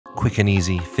quick and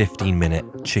easy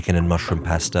 15-minute chicken and mushroom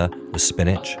pasta with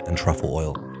spinach and truffle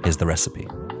oil. Here's the recipe.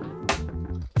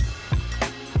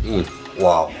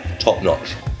 Wow, top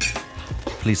notch.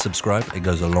 Please subscribe, it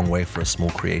goes a long way for a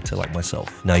small creator like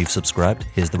myself. Now you've subscribed,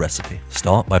 here's the recipe.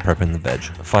 Start by prepping the veg.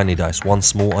 Finely dice 1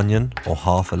 small onion or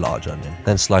half a large onion.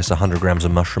 Then slice 100 grams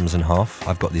of mushrooms in half.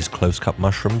 I've got these close cup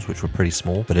mushrooms, which were pretty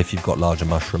small, but if you've got larger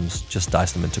mushrooms, just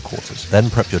dice them into quarters.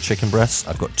 Then prep your chicken breasts.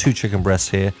 I've got 2 chicken breasts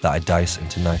here that I dice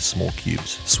into nice small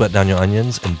cubes. Sweat down your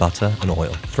onions in butter and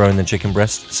oil. Throw in the chicken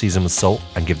breast, season with salt,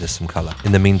 and give this some color.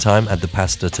 In the meantime, add the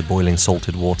pasta to boiling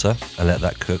salted water and let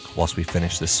that cook whilst we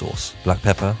finish this sauce. Black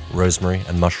pepper, rosemary,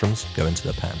 and mushrooms go into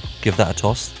the pan. Give that a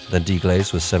toss, then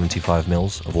deglaze with 75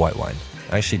 ml of white wine.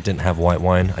 I actually didn't have white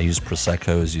wine, I used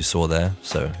Prosecco as you saw there,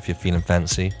 so if you're feeling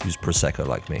fancy, use Prosecco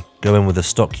like me. Go in with a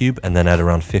stock cube and then add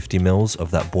around 50 ml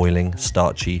of that boiling,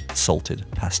 starchy, salted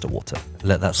pasta water.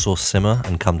 Let that sauce simmer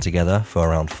and come together for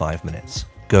around 5 minutes.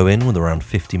 Go in with around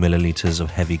 50 milliliters of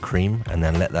heavy cream and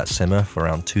then let that simmer for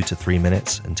around 2 to 3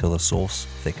 minutes until the sauce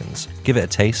thickens. Give it a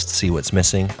taste, see what's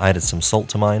missing. I added some salt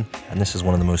to mine, and this is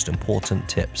one of the most important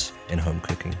tips in home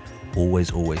cooking.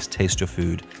 Always taste your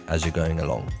food as you're going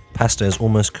along. Pasta is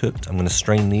almost cooked. I'm going to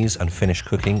strain these and finish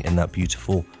cooking in that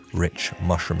beautiful, rich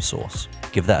mushroom sauce.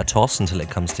 Give that a toss until it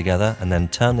comes together and then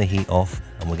turn the heat off,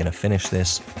 and we're going to finish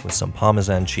this with some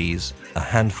Parmesan cheese, a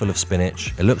handful of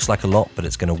spinach. It looks like a lot, but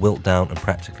it's going to wilt down and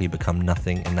practically become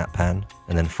nothing in that pan.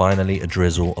 And then finally a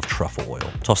drizzle of truffle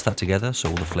oil. Toss that together so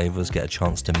all the flavors get a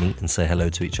chance to meet and say hello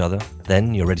to each other.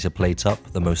 Then you're ready to plate up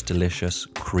the most delicious,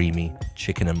 creamy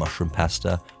chicken and mushroom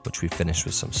pasta, which we finished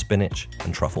with some spinach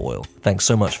and truffle oil. Thanks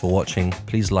so much for watching.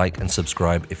 Please like and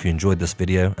subscribe if you enjoyed this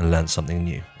video and learned something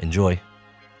new. Enjoy!